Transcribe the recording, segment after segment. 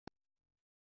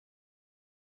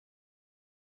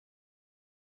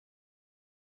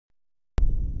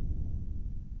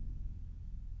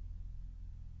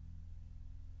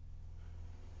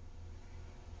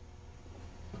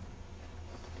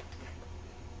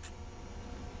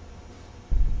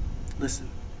Listen,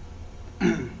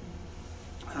 I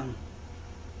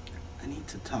need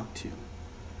to talk to you.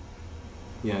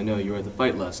 Yeah, I know. You were at the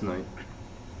fight last night.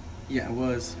 Yeah, I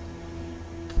was.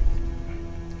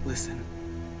 Listen,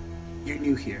 you're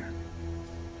new here.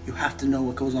 You have to know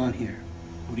what goes on here.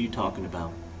 What are you talking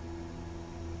about?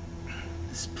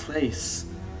 This place.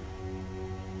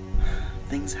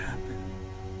 Things happen.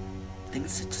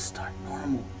 Things that just start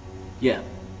normal. Yeah,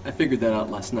 I figured that out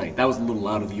last night. That was a little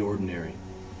out of the ordinary.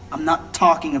 I'm not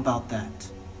talking about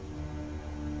that.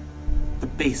 The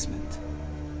basement.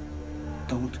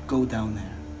 Don't go down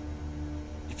there.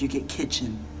 If you get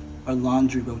kitchen or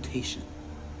laundry rotation,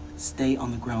 stay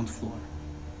on the ground floor.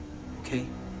 Okay?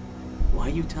 Why are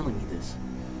you telling me this?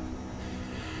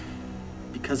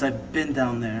 Because I've been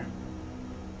down there.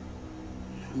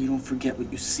 You don't forget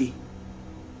what you see.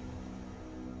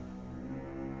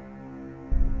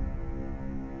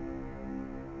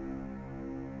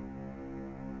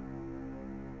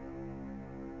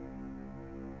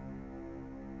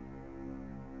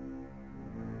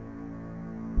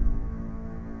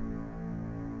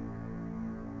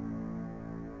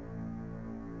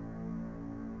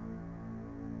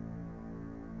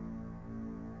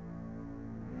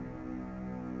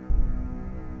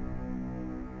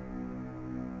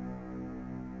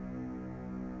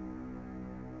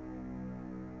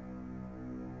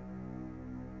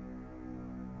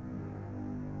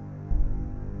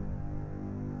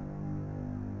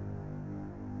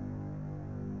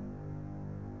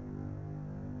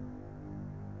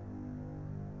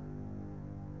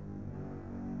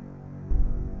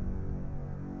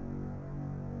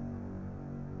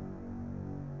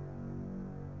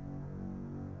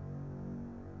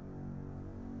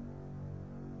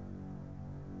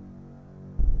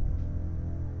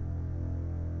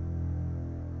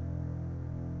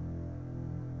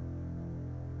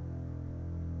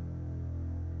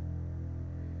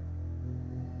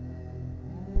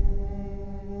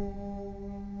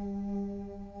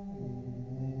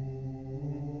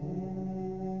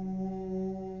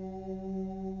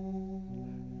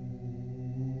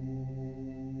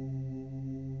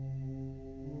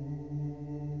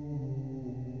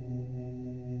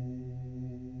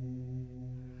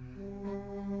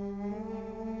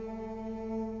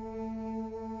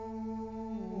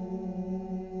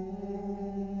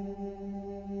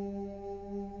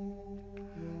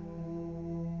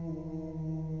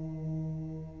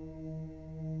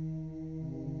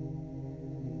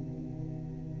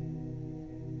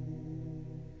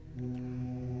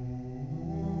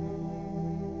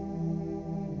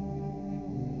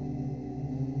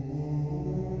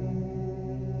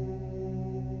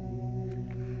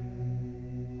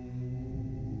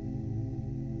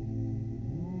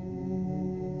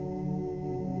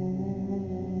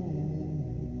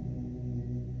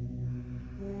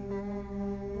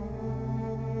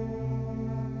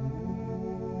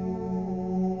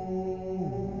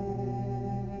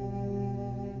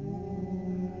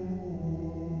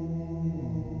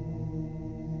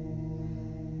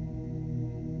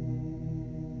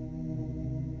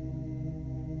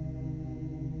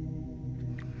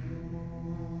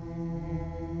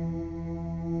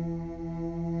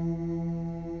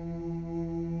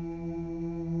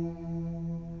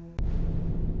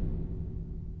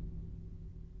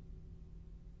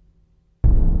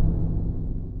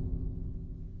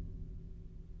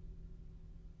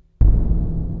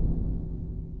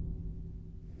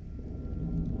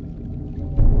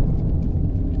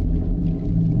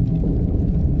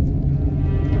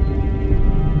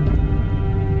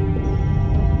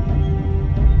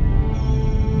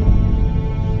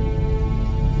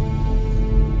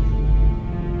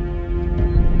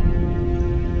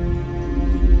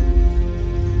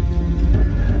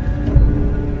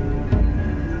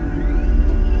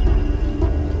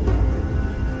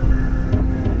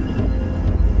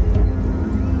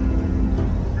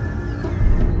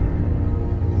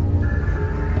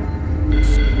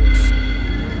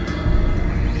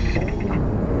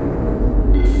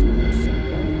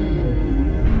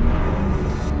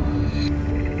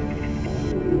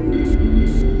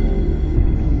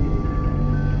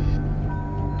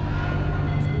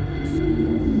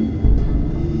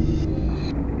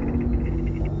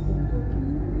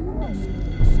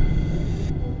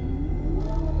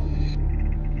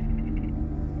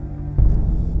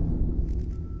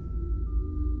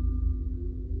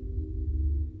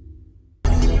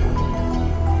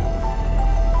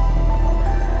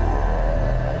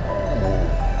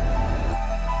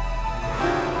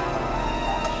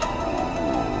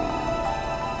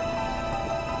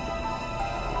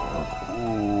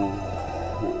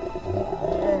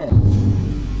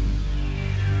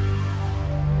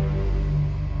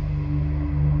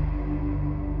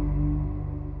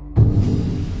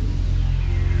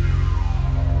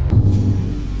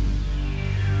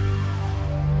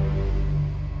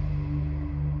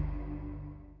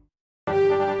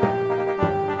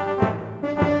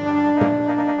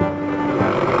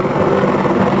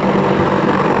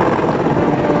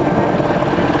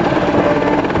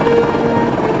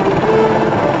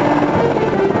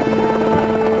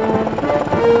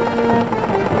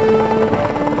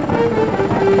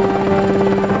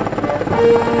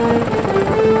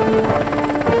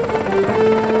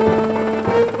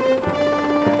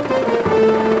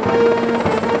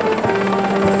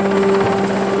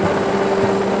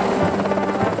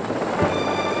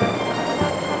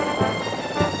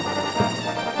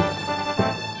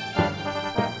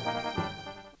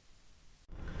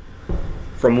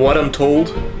 From what I'm told,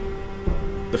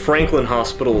 the Franklin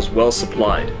Hospital is well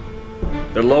supplied.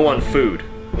 They're low on food,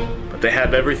 but they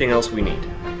have everything else we need.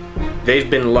 They've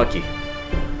been lucky.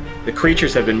 The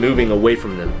creatures have been moving away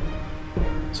from them,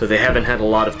 so they haven't had a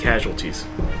lot of casualties.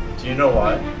 Do you know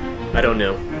why? I don't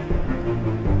know.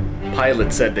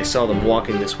 Pilot said they saw them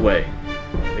walking this way.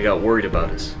 They got worried about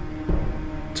us.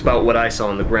 It's about what I saw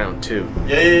on the ground, too.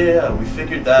 Yeah, we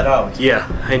figured that out. Yeah,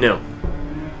 I know.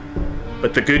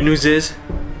 But the good news is,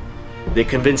 they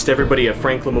convinced everybody at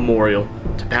Franklin Memorial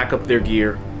to pack up their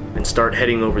gear and start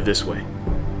heading over this way.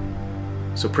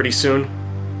 So pretty soon,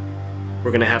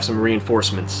 we're gonna have some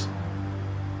reinforcements.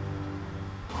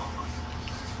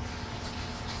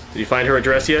 Did you find her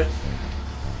address yet?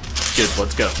 Good,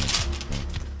 let's go.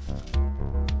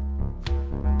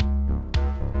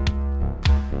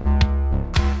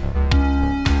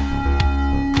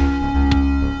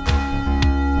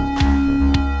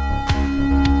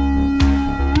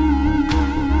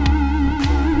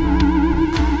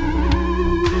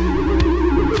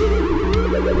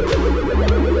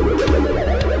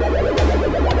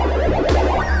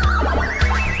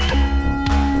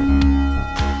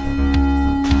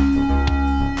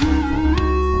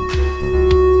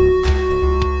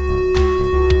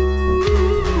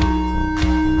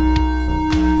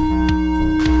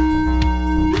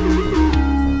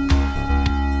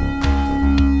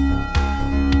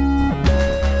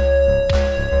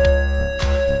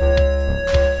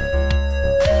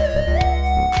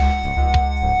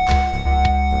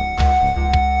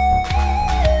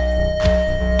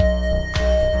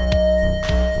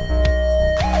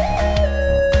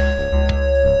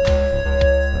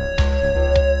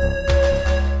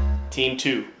 Team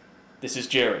 2, this is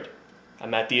Jared.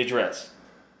 I'm at the address.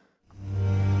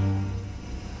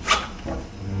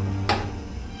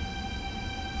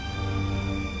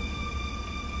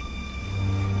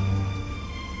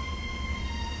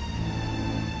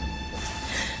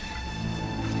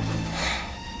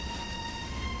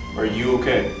 Are you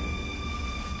okay?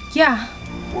 Yeah.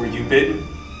 Were you bitten?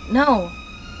 No.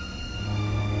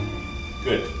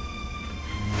 Good.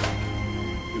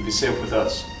 You'll be safe with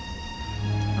us.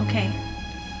 Okay.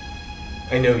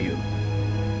 I know you.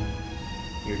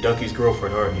 You're Ducky's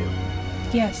girlfriend, aren't you?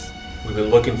 Yes. We've been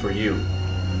looking for you.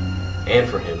 And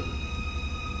for him.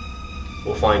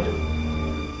 We'll find him.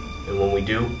 And when we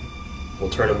do, we'll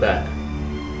turn him back.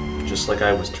 Just like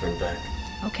I was turned back.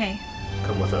 Okay.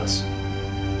 Come with us.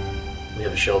 We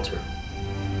have a shelter.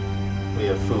 We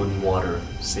have food and water,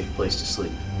 a safe place to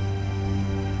sleep.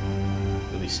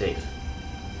 You'll be safe.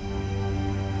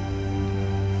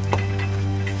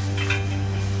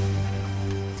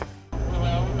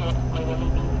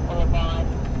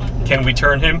 Can we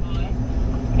turn him?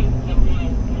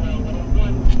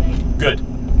 Good.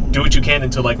 Do what you can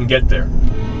until I can get there.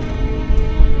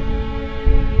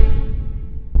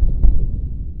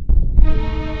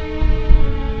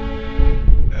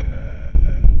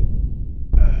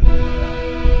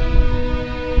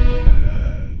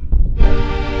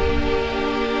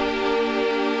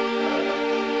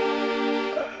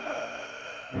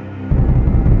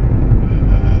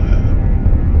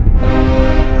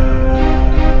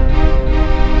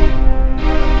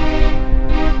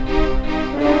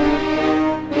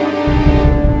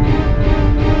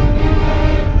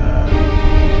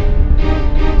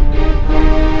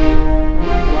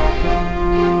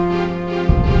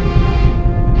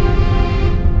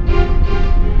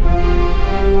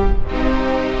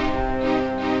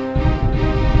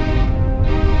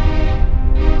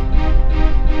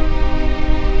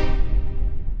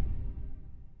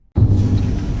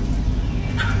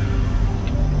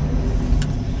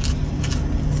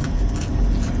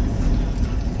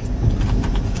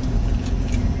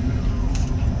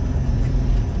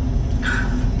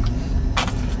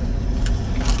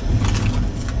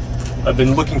 I've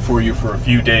been looking for you for a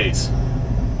few days.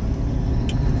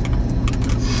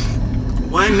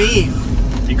 Why me?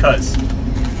 Because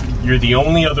you're the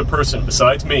only other person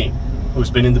besides me who's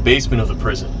been in the basement of the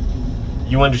prison.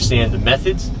 You understand the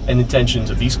methods and intentions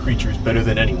of these creatures better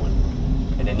than anyone.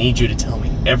 And I need you to tell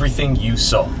me everything you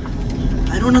saw.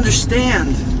 I don't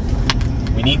understand.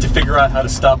 We need to figure out how to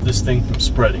stop this thing from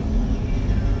spreading.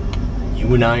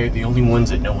 You and I are the only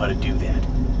ones that know how to do that.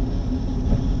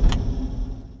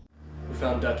 We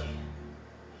found Ducky.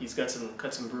 He's got some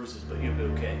cuts and bruises, but he'll be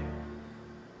okay.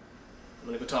 I'm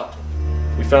gonna go talk to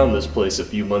him. We found this place a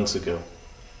few months ago.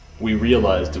 We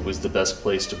realized it was the best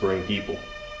place to bring people.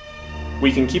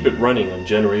 We can keep it running on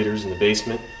generators in the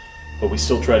basement, but we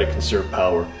still try to conserve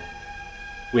power.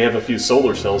 We have a few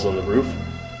solar cells on the roof.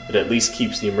 It at least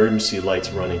keeps the emergency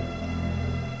lights running.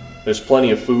 There's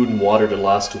plenty of food and water to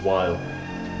last a while,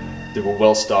 They were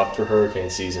well stocked for hurricane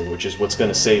season, which is what's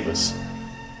going to save us.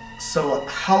 So,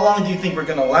 how long do you think we're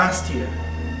gonna last here?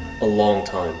 A long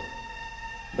time.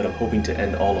 But I'm hoping to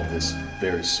end all of this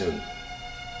very soon.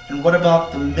 And what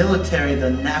about the military,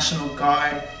 the National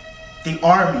Guard, the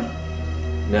Army?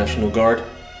 National Guard?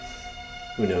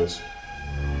 Who knows?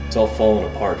 It's all fallen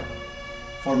apart.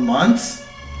 For months?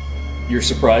 You're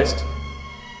surprised?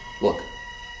 Look,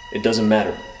 it doesn't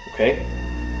matter, okay?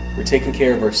 We're taking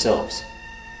care of ourselves.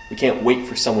 We can't wait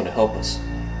for someone to help us.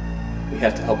 We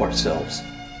have to help ourselves.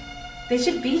 They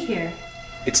should be here.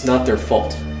 It's not their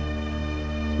fault.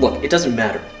 Look, it doesn't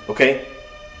matter, okay?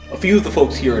 A few of the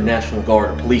folks here are National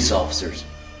Guard or police officers,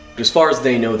 but as far as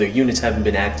they know, their units haven't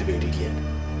been activated yet.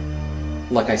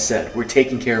 Like I said, we're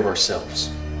taking care of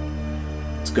ourselves.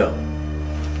 Let's go.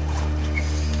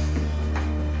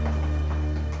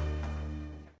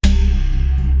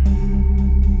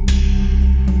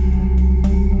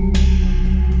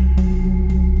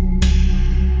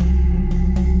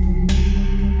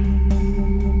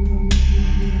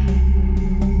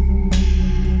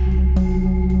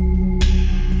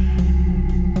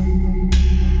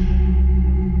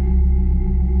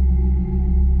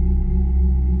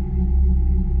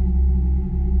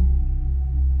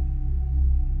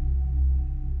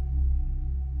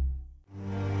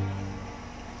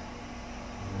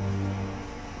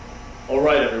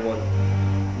 Alright, everyone.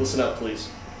 Listen up, please.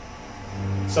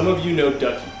 Some of you know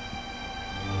Ducky.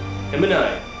 Him and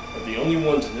I are the only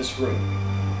ones in this room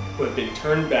who have been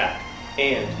turned back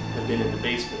and have been in the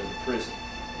basement of the prison.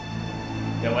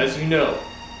 Now, as you know,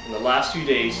 in the last few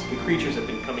days, the creatures have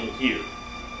been coming here,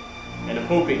 and I'm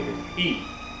hoping that he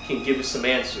can give us some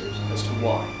answers as to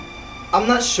why. I'm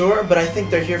not sure, but I think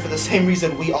they're here for the same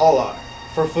reason we all are.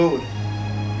 For food. You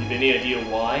have any idea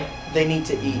why? They need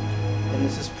to eat, and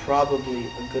this is probably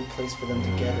a good place for them to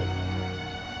get it.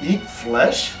 Eat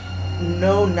flesh?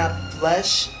 No, not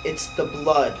flesh, it's the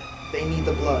blood. They need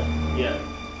the blood. Yeah,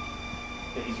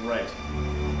 he's right.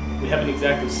 We haven't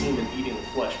exactly seen them eating the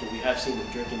flesh, but we have seen them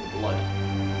drinking the blood.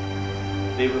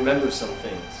 They remember some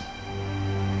things,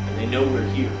 and they know we're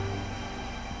here.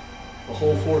 The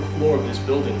whole fourth floor of this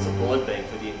building is a blood bank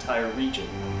for the entire region.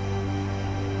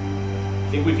 I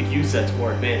think we could use that to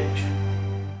our advantage.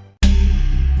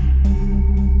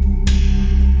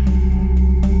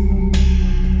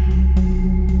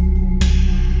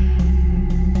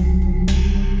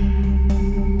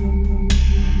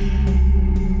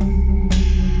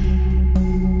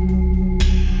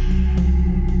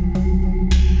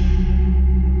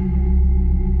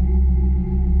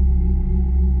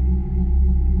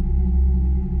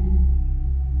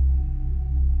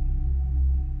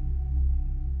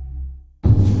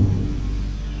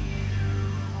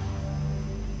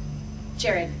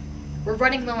 Jared, we're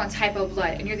running low on typo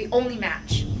blood, and you're the only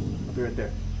match. I'll be right there.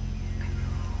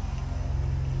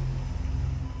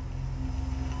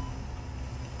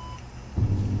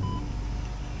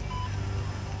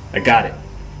 I got it.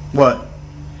 What?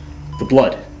 The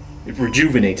blood. It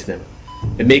rejuvenates them.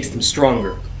 It makes them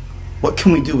stronger. What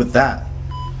can we do with that?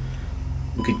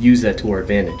 We could use that to our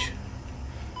advantage.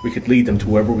 We could lead them to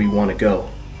wherever we want to go.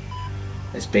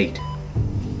 As bait.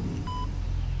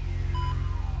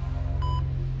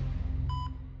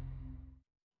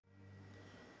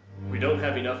 We don't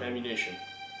have enough ammunition.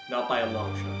 Not by a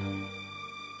long shot.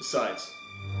 Besides,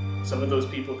 some of those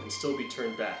people can still be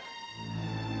turned back.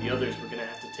 The others we're gonna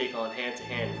have to take on hand to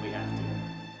hand if we have to.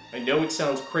 I know it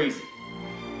sounds crazy,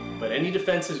 but any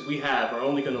defenses we have are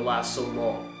only gonna last so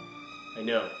long. I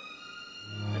know.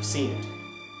 I've seen it.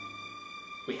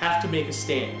 We have to make a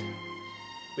stand.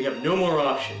 We have no more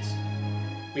options.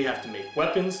 We have to make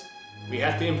weapons. We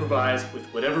have to improvise with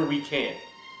whatever we can.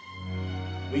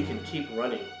 We can keep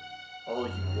running all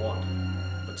you want,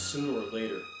 but sooner or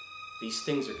later, these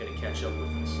things are going to catch up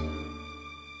with us.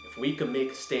 If we can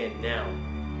make a stand now,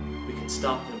 we can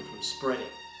stop them from spreading.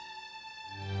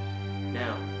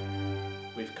 Now,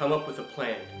 we've come up with a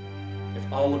plan,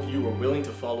 if all of you are willing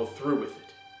to follow through with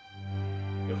it.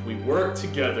 If we work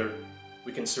together,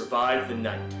 we can survive the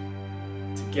night.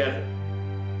 Together.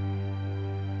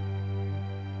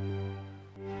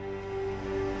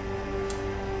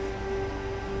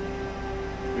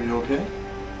 Are you okay?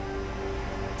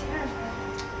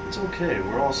 It's okay.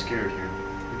 We're all scared here.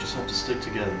 We just have to stick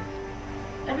together.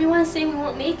 Everyone's saying we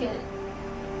won't make it.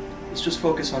 Let's just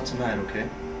focus on tonight, okay?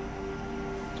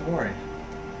 Don't worry.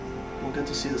 We'll get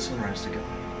to see the sunrise together.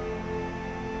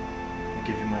 I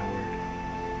give you my word.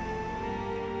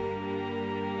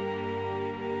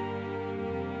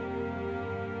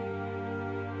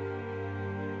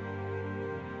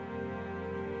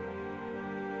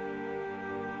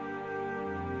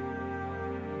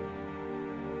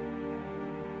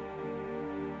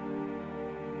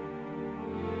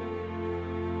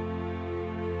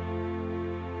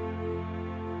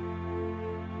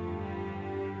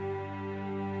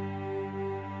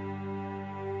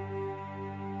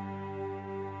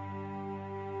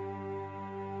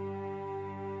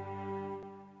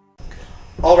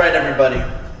 All right, everybody,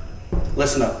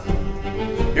 listen up.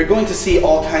 You're going to see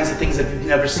all kinds of things that you've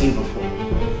never seen before.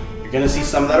 You're going to see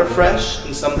some that are fresh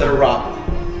and some that are rotten.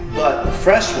 But the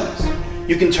fresh ones,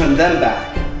 you can turn them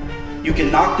back. You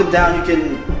can knock them down, you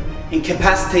can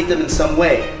incapacitate them in some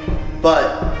way,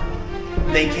 but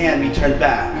they can be turned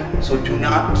back, so do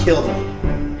not kill them.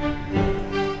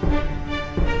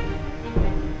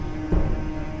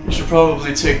 You should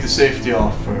probably take the safety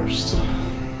off first.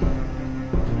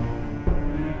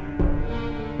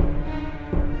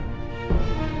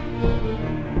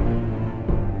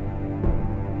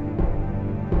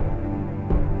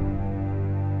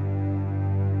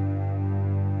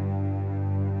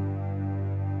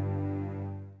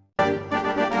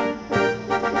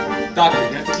 Doctor,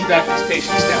 you have to evac these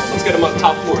patients down. Let's get them on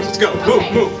top floors. Let's go. Move,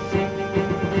 Okay. move.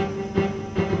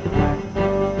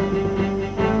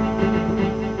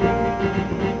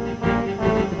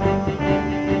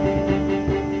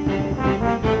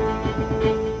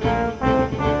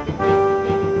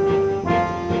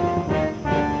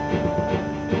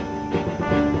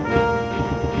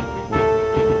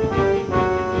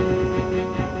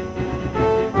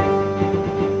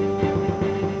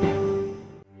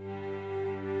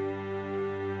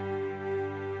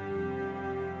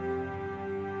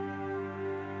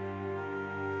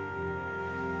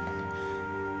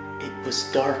 It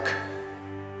was dark.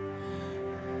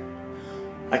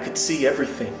 I could see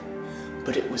everything,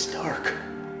 but it was dark.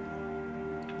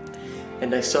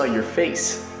 And I saw your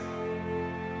face.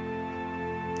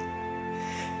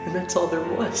 And that's all there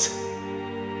was.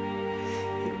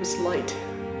 It was light.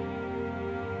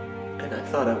 And I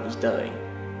thought I was dying.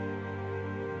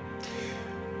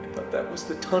 I thought that was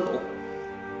the tunnel.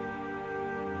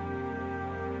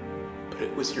 But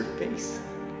it was your face.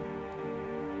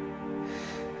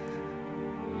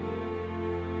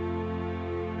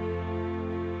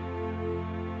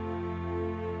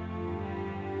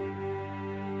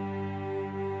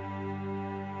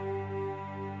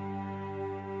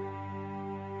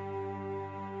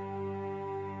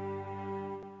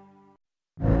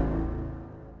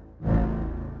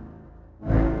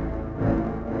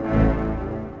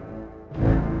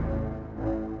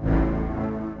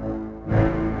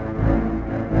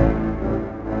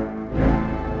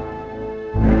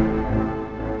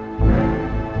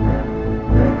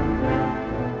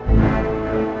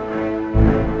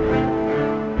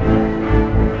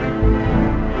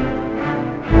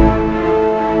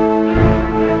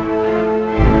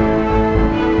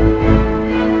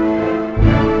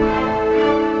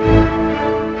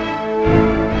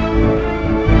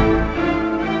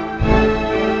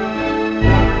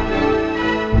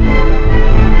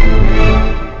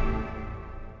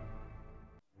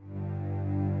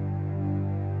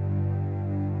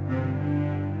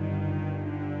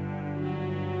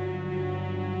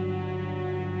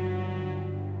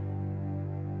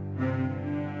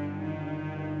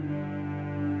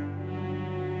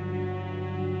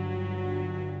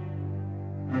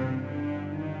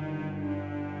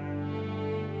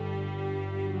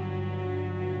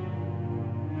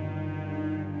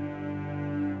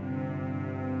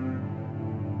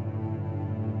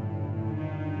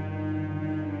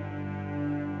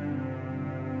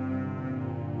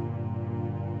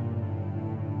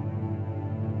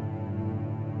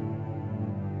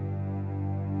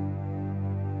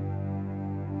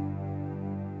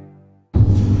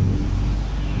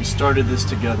 We started this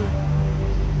together.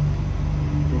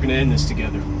 We're gonna end this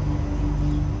together.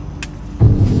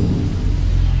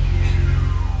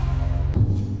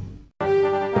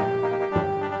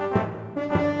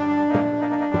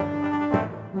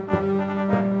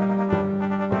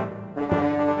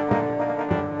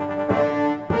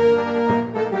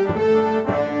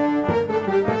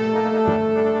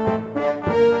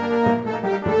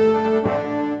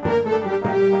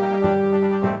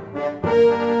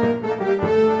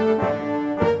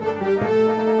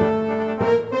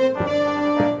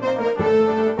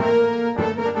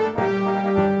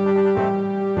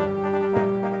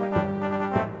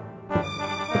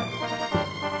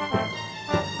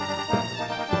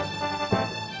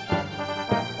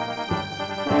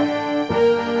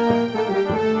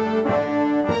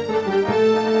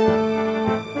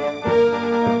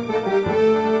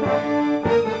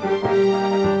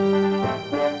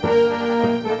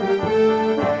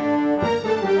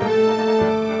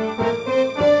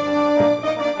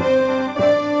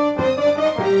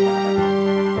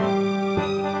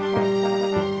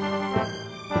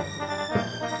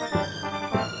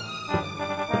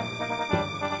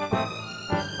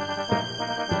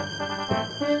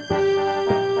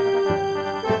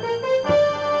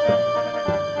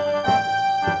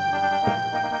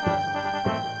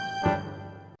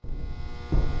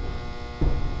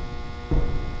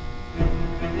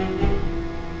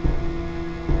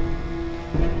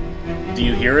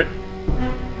 hear it?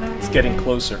 It's getting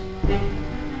closer.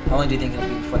 How long do you think it'll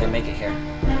be before they make it here?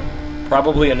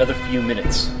 Probably another few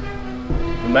minutes.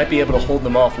 We might be able to hold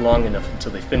them off long enough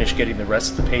until they finish getting the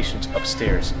rest of the patients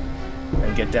upstairs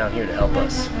and get down here to help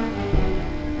us.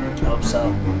 I hope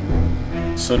so.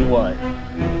 So do I.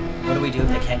 What do we do if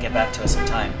they can't get back to us in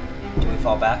time? Do we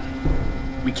fall back?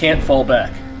 We can't fall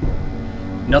back.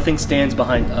 Nothing stands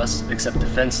behind us except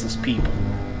defenseless people.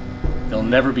 They'll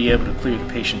never be able to clear the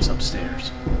patients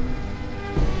upstairs.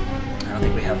 I don't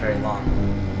think we have very long.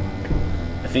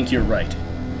 I think you're right.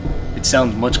 It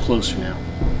sounds much closer now.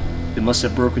 They must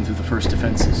have broken through the first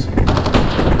defenses.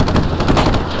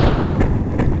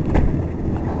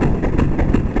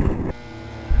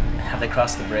 Have they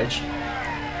crossed the bridge?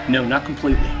 No, not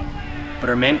completely. But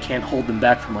our men can't hold them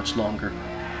back for much longer.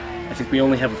 I think we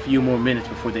only have a few more minutes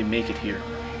before they make it here.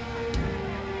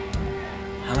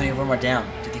 How many of them are down?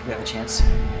 Do you think we have a chance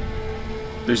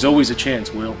There's always a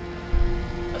chance, Will.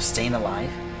 of staying alive?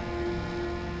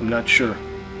 I'm not sure.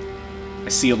 I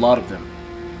see a lot of them.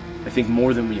 I think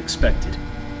more than we expected.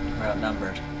 We're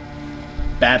outnumbered.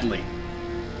 Badly.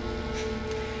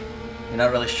 You're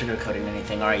not really sugarcoating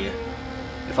anything, are you?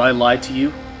 If I lied to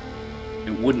you,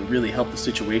 it wouldn't really help the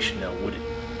situation now, would it?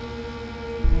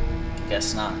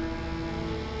 Guess not.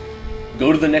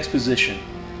 Go to the next position,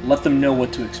 let them know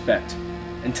what to expect,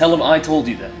 and tell them I told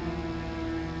you that.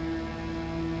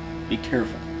 Be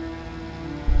careful.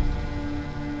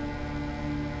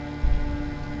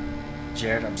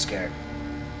 Jared, I'm scared.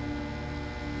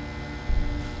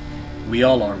 We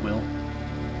all are, Will.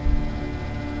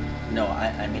 No,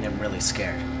 I mean I'm really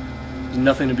scared. There's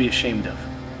nothing to be ashamed of.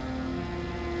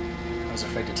 I was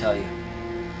afraid to tell you.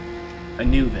 I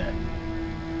knew that.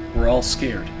 We're all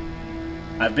scared.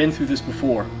 I've been through this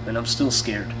before, and I'm still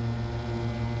scared.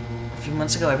 A few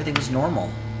months ago, everything was normal.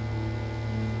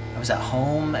 I was at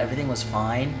home, everything was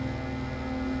fine.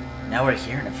 Now we're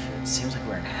here, and it seems like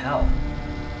we're in hell.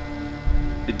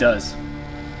 It does.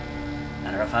 I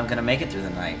don't know if I'm gonna make it through the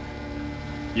night.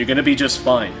 You're gonna be just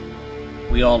fine.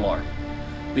 We all are.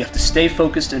 We have to stay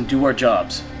focused and do our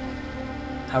jobs.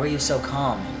 How are you so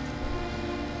calm?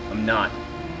 I'm not.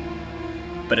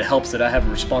 But it helps that I have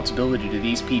a responsibility to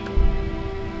these people.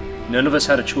 None of us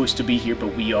had a choice to be here,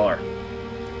 but we are.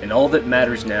 And all that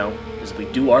matters now is that we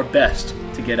do our best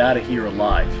to get out of here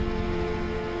alive.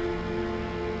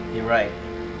 You're right.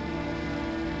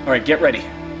 Alright, get ready.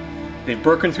 They've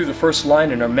broken through the first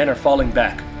line and our men are falling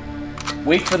back.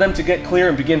 Wait for them to get clear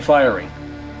and begin firing.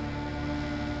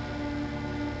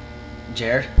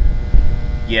 Jared,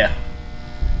 Yeah.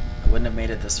 I wouldn't have made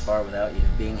it this far without you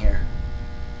being here.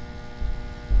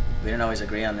 We didn't always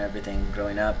agree on everything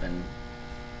growing up, and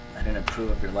I didn't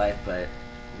approve of your life, but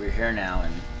we're here now,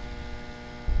 and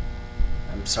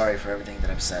I'm sorry for everything that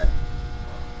I've said.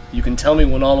 You can tell me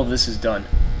when all of this is done.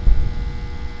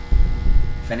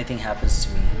 If anything happens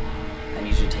to me, I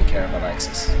need you to take care of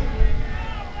Alexis.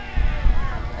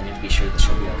 I need to be sure that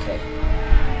she'll be okay.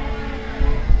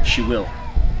 She will.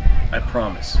 I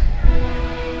promise.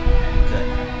 Good.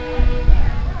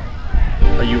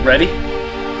 Are you ready?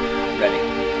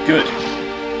 Ready. Good.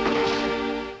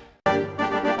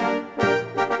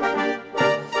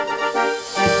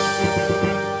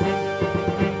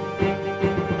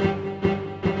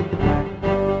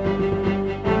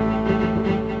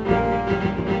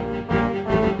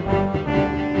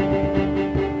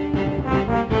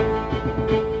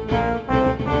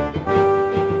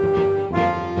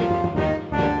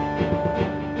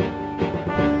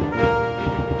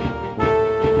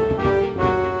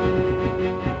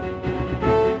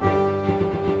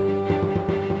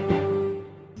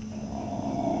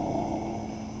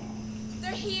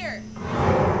 They're here.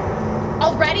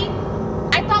 Already?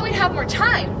 I thought we'd have more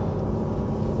time.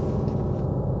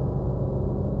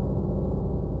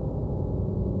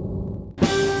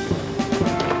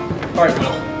 Alright,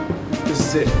 Will. This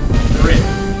is it. They're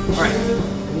in. Alright.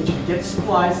 I need you to get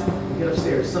supplies and get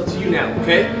upstairs. It's up to you now,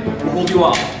 okay? I'm gonna hold you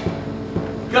off.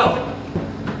 Go!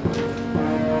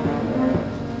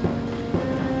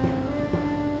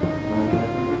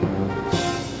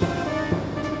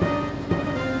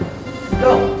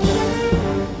 Go!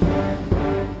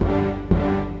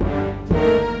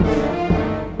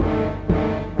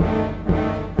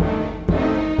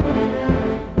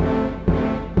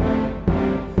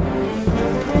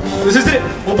 This is it.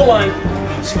 Hold the line.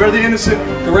 Spare the innocent.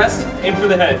 The rest, aim for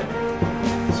the head.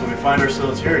 So we find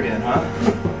ourselves here again, huh?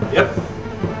 Yep.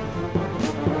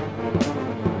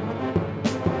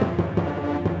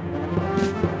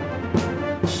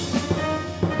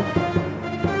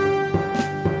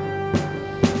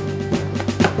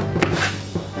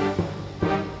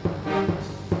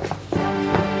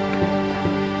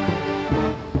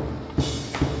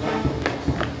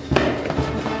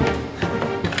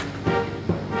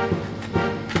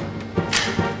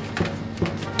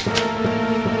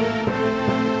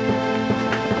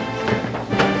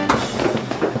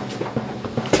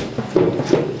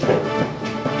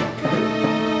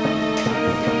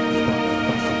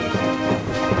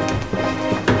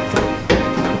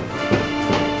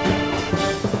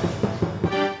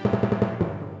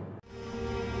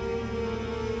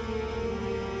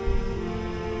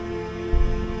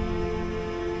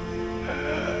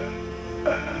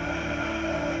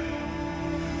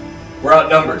 We're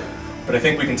outnumbered, but I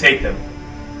think we can take them.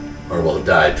 Or we'll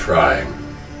die trying.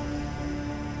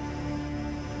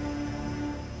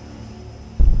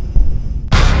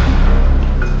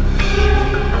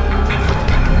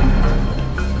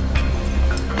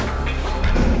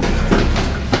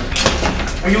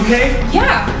 Are you okay?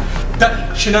 Yeah. Ducky,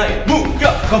 Shania, move,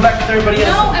 go! Go back with everybody No,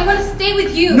 else. I want to stay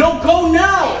with you. No, go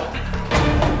now!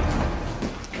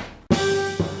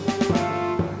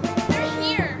 They're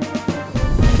here.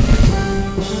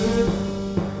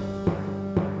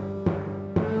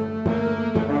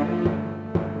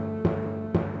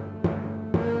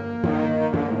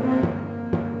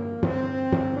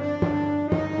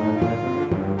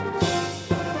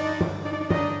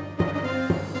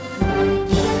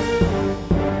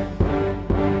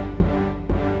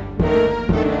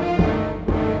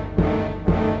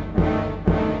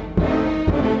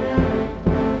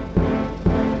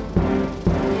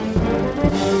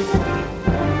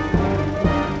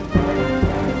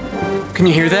 Can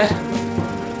you hear that?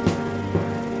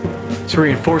 It's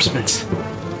reinforcements.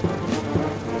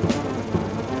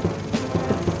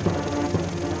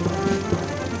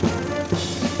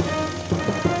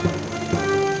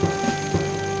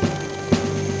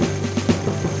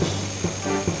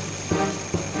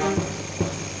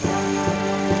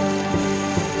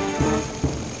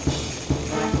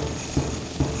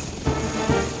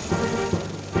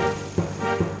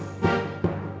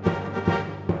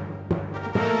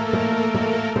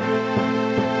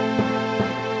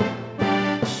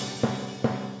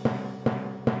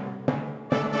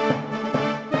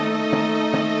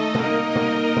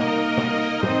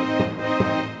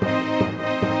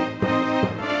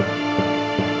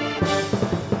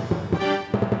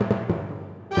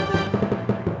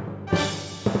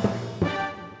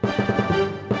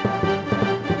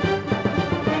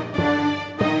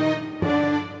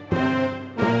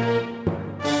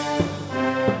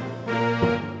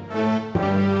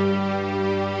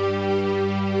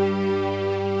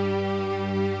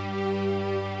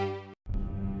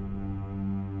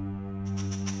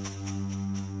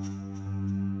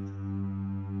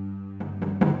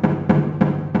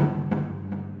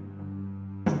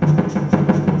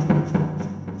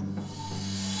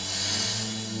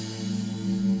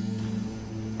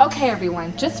 Okay,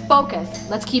 everyone, just focus.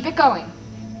 Let's keep it going.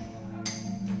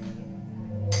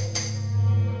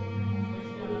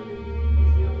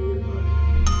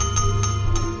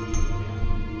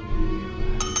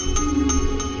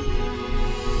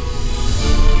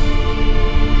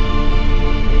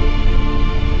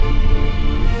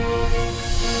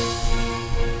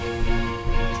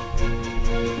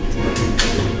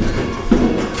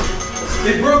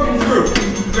 They've broken through.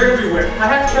 They're everywhere. I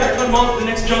have to try to cut them off at the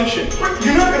next junction.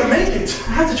 You're not gonna make it!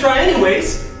 I have to try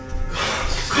anyways.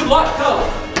 Good luck, go.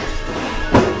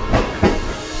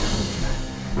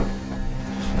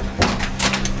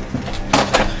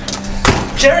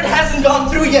 Jared hasn't gone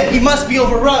through yet. He must be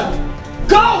overrun.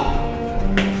 Go!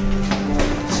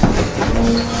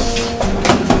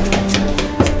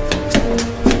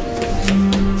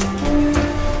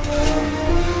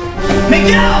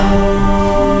 Miguel!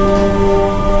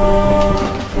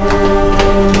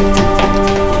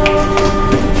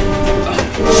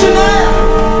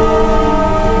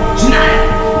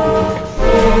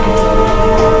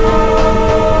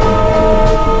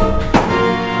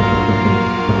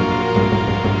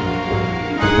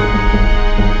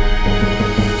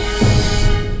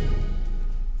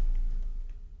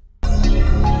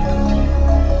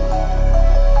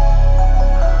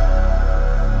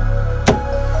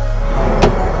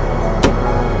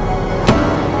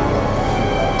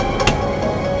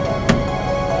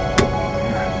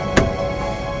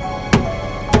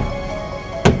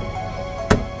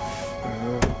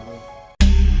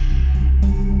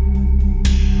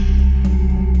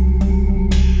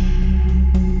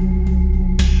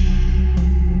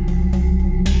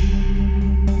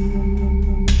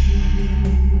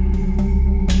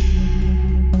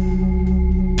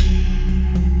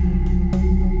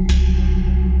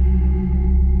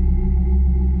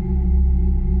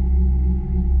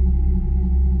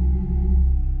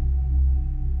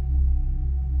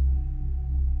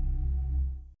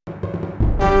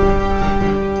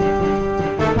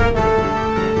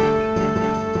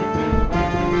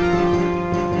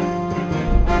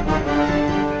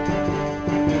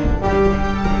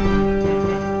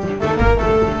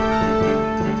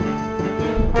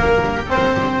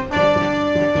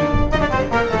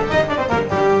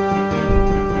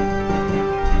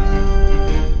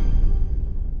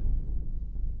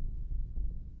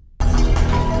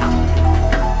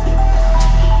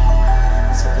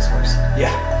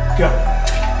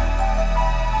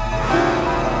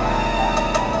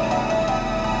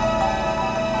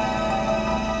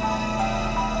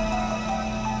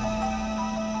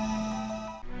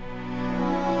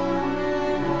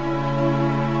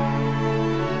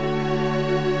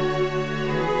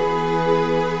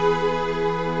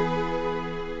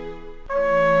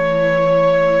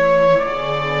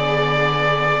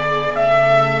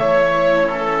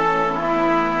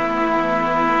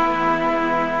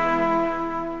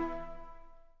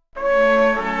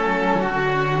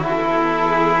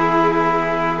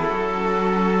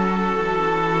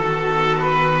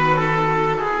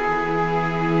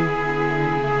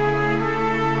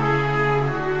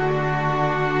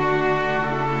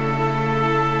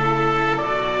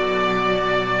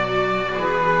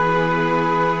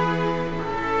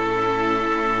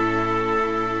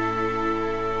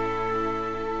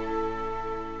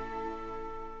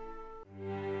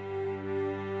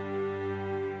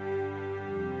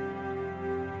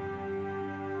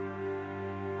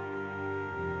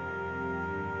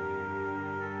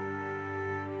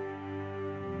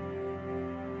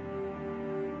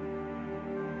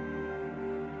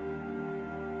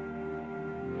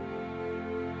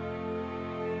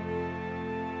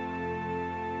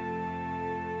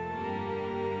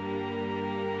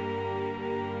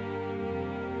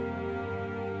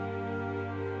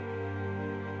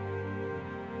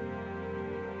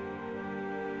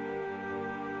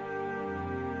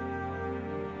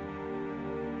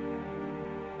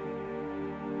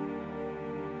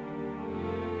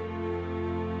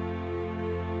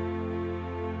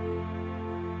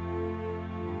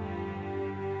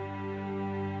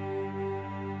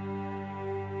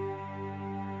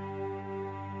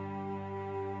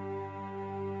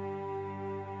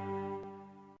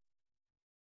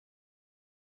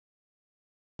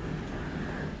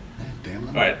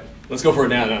 Alright, let's go for it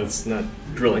now. No, it's not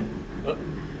drilling. Oh.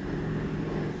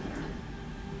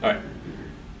 Alright.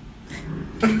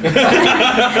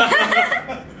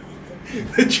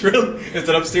 The drill? Is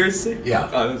that upstairs? Yeah.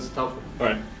 Oh, that's top.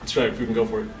 Alright, let's try it if we can go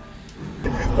for it.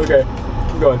 Okay,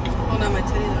 keep going. Oh no, my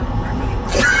titties are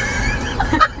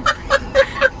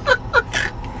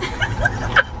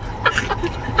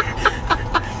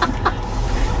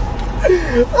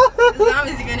This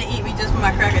zombie's gonna eat me just for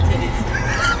my cracker titties.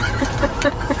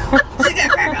 She got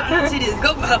cracker on her titties.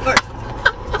 Go for her first.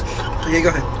 Okay, go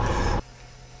ahead.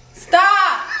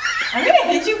 Stop! I'm gonna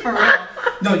hit you for real.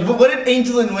 No, but what did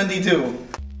Angel and Wendy do?